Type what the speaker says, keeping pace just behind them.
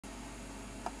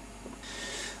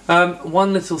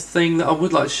One little thing that I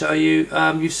would like to show you,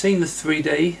 you've seen the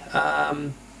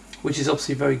 3D, which is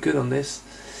obviously very good on this.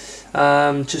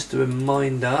 Just a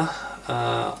reminder,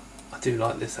 I do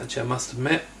like this actually, I must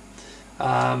admit.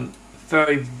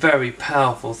 Very, very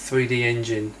powerful 3D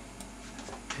engine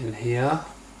in here.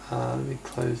 Let me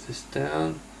close this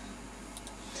down.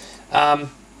 I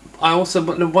also,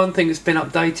 the one thing that's been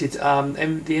updated,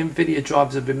 the NVidia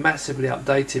drivers have been massively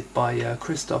updated by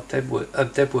Christoph Deadwood.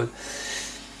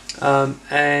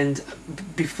 And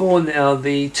before now,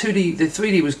 the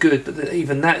 3D was good, but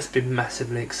even that's been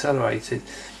massively accelerated.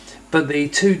 But the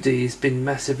 2D has been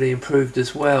massively improved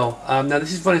as well. Now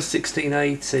this is running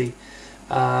 1680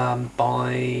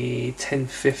 by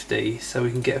 1050, so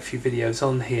we can get a few videos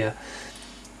on here.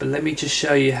 But let me just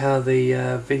show you how the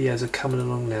videos are coming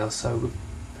along now. So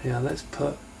yeah, let's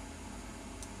put,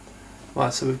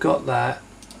 right, so we've got that.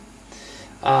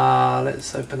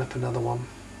 Let's open up another one.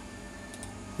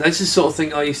 Now, this is the sort of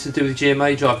thing I used to do with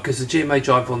GMA drive, because the GMA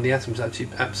drive on the Atom is actually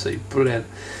absolutely brilliant.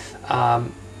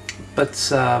 And the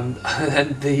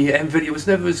NVIDIA was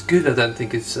never as good, I don't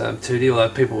think, as 2D, although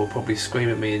people will probably scream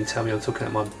at me and tell me I'm talking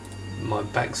at my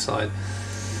backside.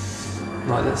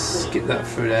 Right, let's skip that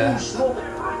through there.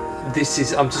 This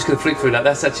is, I'm just going to flick through that,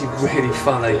 that's actually really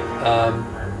funny.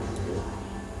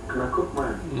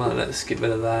 Right, let's skip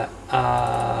rid of that.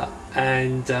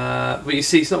 But you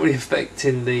see, it's not really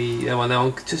affecting the one. Now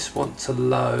I just want to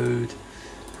load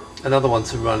another one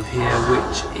to run here,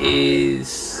 which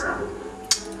is,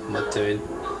 what am I doing?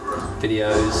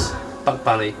 Videos, Buck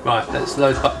Bunny. Right, let's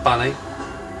load Buck Bunny.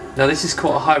 Now this is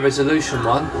quite a high resolution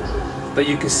one, but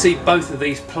you can see both of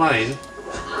these playing.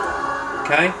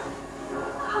 Okay.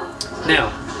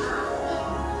 Now,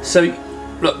 so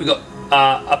look, we've got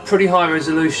a pretty high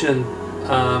resolution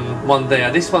one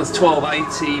there. This one's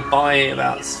 1280 by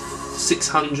about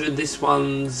 600. This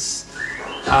one's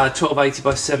 1280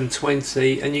 by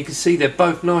 720, and you can see they're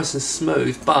both nice and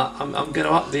smooth. But I'm going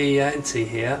to up the ante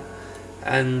here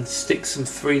and stick some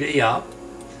 3D up.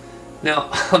 Now,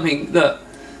 I mean, look,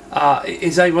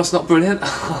 is Aros not brilliant?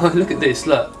 Look at this.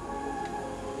 Look,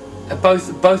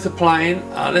 both are playing.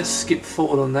 Let's skip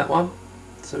forward on that one,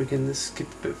 so we can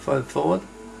skip a bit further forward.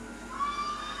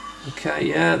 Okay,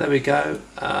 yeah, there we go.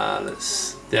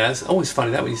 Yeah, it's always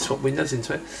funny that when you swap windows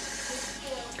into it.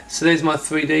 So there's my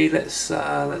 3D.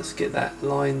 Let's get that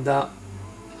lined up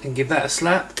and give that a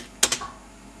slap.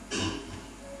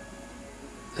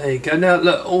 There you go. Now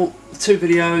look, all two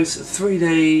videos,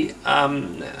 3D.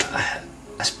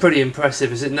 That's pretty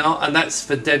impressive, is it not? And that's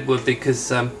for Deadwood,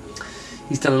 because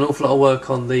he's done an awful lot of work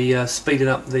on the speeding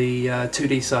up the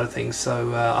 2D side of things,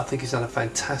 so I think he's done a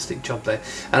fantastic job there.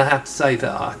 And I have to say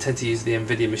that I tend to use the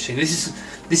NVidia machine. This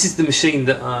is the machine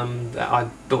that I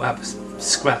built out with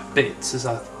scrap bits, as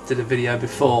I did a video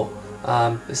before.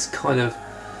 It's kind of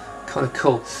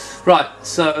cool. Right,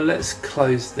 so let's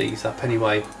close these up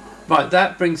anyway. Right,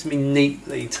 that brings me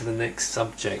neatly to the next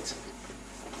subject.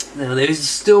 Now there is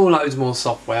still loads more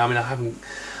software. I mean,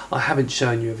 I haven't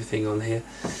shown you everything on here,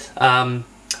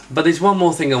 but there's one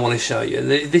more thing I want to show you.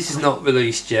 This is not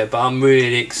released yet, but I'm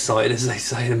really excited, as they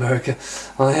say in America.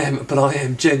 I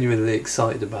am genuinely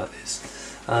excited about this.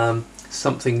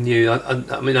 Something new.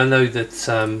 I mean, I know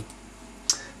that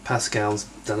Pascal's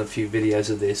done a few videos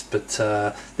of this, but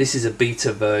this is a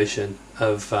beta version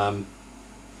of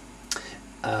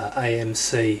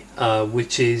AMC,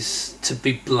 which is, to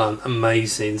be blunt,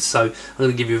 amazing. So I'm going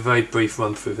to give you a very brief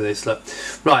run through for this. Look,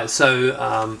 right,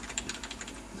 so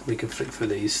we can flick through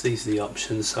these. These are the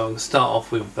options. So I'm going to start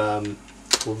off with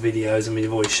videos. I mean,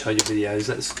 I've always shown you videos.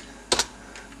 Let's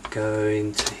go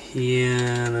into here,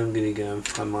 and I'm going to go and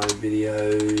find my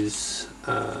videos.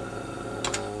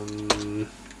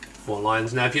 4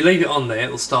 lines. Now, if you leave it on there,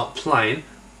 it'll start playing.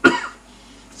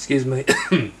 Excuse me.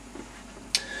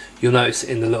 You'll notice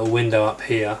in the little window up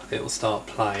here, it will start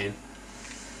playing.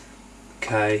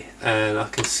 Okay, and I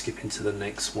can skip into the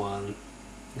next one.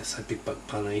 Let's say Big Buck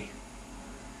Bunny.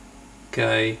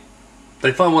 Okay,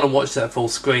 but if I want to watch that full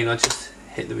screen, I just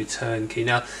hit the return key.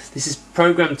 Now, this is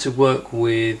programmed to work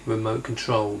with remote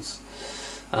controls,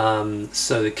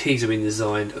 so the keys have been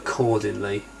designed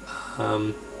accordingly.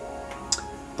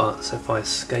 But so if I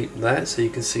escape that, so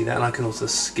you can see that, and I can also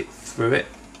skip through it.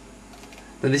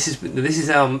 Now this is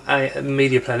our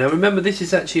media player. Now remember, this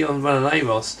is actually on running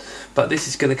Aros, but this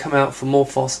is going to come out for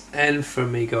Morphos and for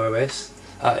Amiga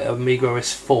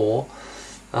OS 4,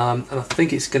 and I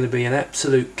think it's going to be an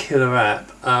absolute killer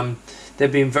app. They're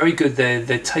being very good.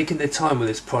 They're taking their time with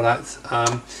this product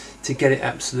to get it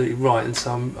absolutely right, and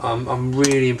so I'm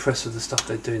really impressed with the stuff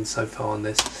they're doing so far on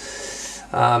this.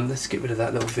 Let's get rid of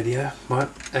that little video, right?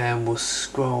 And we'll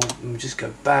scroll and we'll just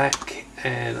go back,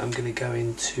 and I'm going to go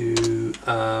into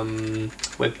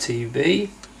web TV.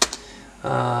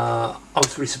 I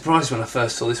was really surprised when I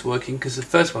first saw this working, because the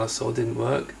first one I saw didn't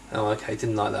work. Oh, okay,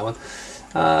 didn't like that one.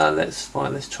 Let's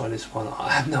try this one. I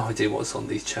have no idea what's on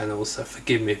these channels, so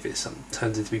forgive me if it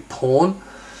turns into be porn.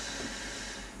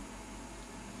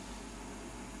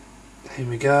 Here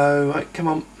we go. Right, come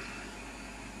on.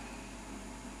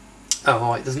 Oh,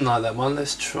 right, doesn't like that one.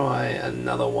 Let's try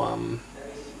another one.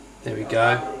 There we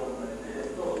go.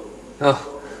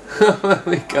 Oh, there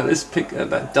we go. Let's pick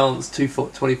that dance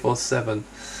 24/7.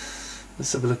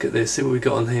 Let's have a look at this. See what we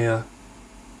got on here.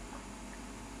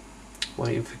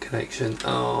 Waiting for connection.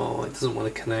 Oh, it doesn't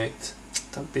want to connect.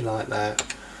 Don't be like that.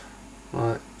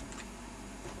 Right.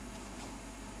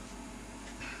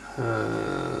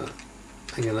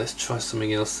 Hang on, let's try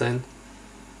something else then.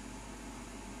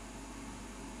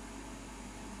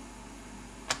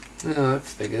 No, it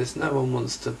figures. No one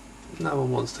wants to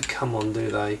come on,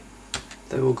 do they?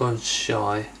 They've all gone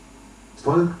shy.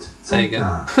 There you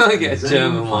go. I get a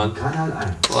German one.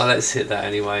 Well, let's hit that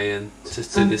anyway and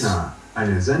just do this.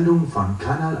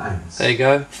 There you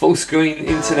go. Full screen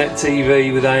internet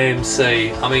TV with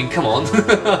AMC. I mean, come on.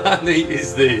 How neat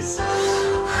is this?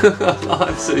 I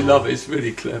absolutely love it. It's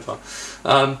really clever.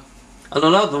 And I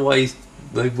love the way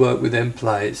they work with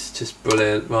MPlay. It's just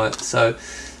brilliant. Right, so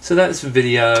that's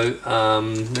video.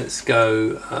 Let's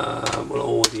go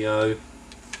audio.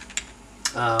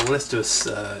 Well, let's do a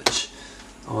search.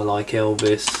 I like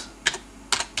Elvis.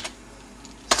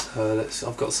 So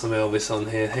I've got some Elvis on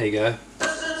here. Here you go.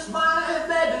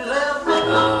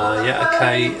 Yeah,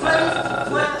 okay.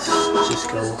 Let's just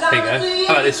go. Here you go.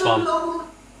 How about this one?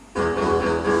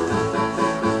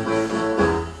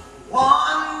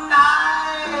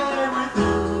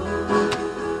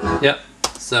 Yep.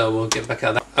 So we'll get back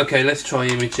out of that. Okay, let's try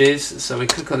images. So we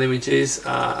click on images, and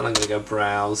I'm going to go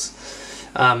browse.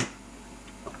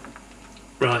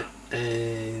 Right,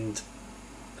 and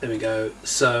there we go.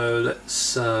 So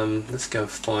let's go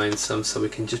find some, so we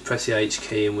can just press the H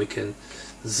key and we can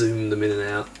zoom them in and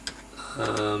out.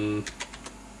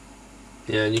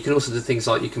 Yeah, and you can also do things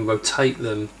like you can rotate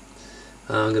them.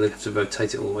 I'm going to have to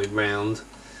rotate it all the way round.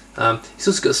 It's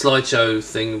also got a slideshow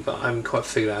thing, but I haven't quite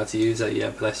figured out how to use that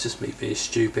yet, but that's just me being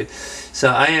stupid.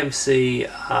 So AMC,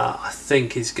 I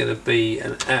think, is going to be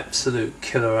an absolute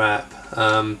killer app.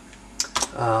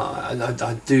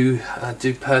 I do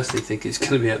personally think it's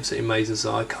going to be absolutely amazing,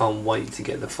 so I can't wait to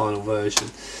get the final version.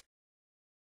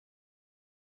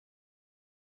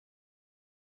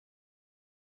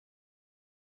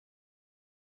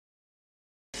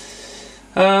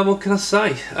 What can I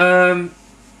say?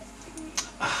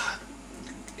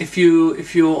 If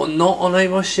you're not on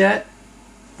Aros yet,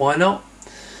 why not?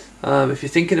 If you're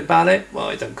thinking about it, well,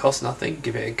 it don't cost nothing.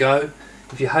 Give it a go.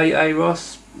 If you hate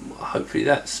Aros, hopefully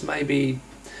that's maybe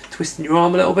twisting your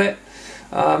arm a little bit.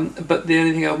 But the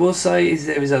only thing I will say is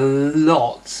there is a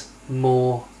lot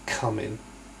more coming.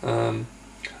 An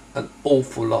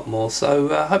awful lot more.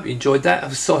 So I hope you enjoyed that.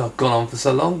 I'm sorry I've gone on for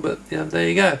so long, but there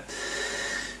you go.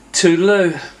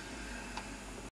 Toodaloo.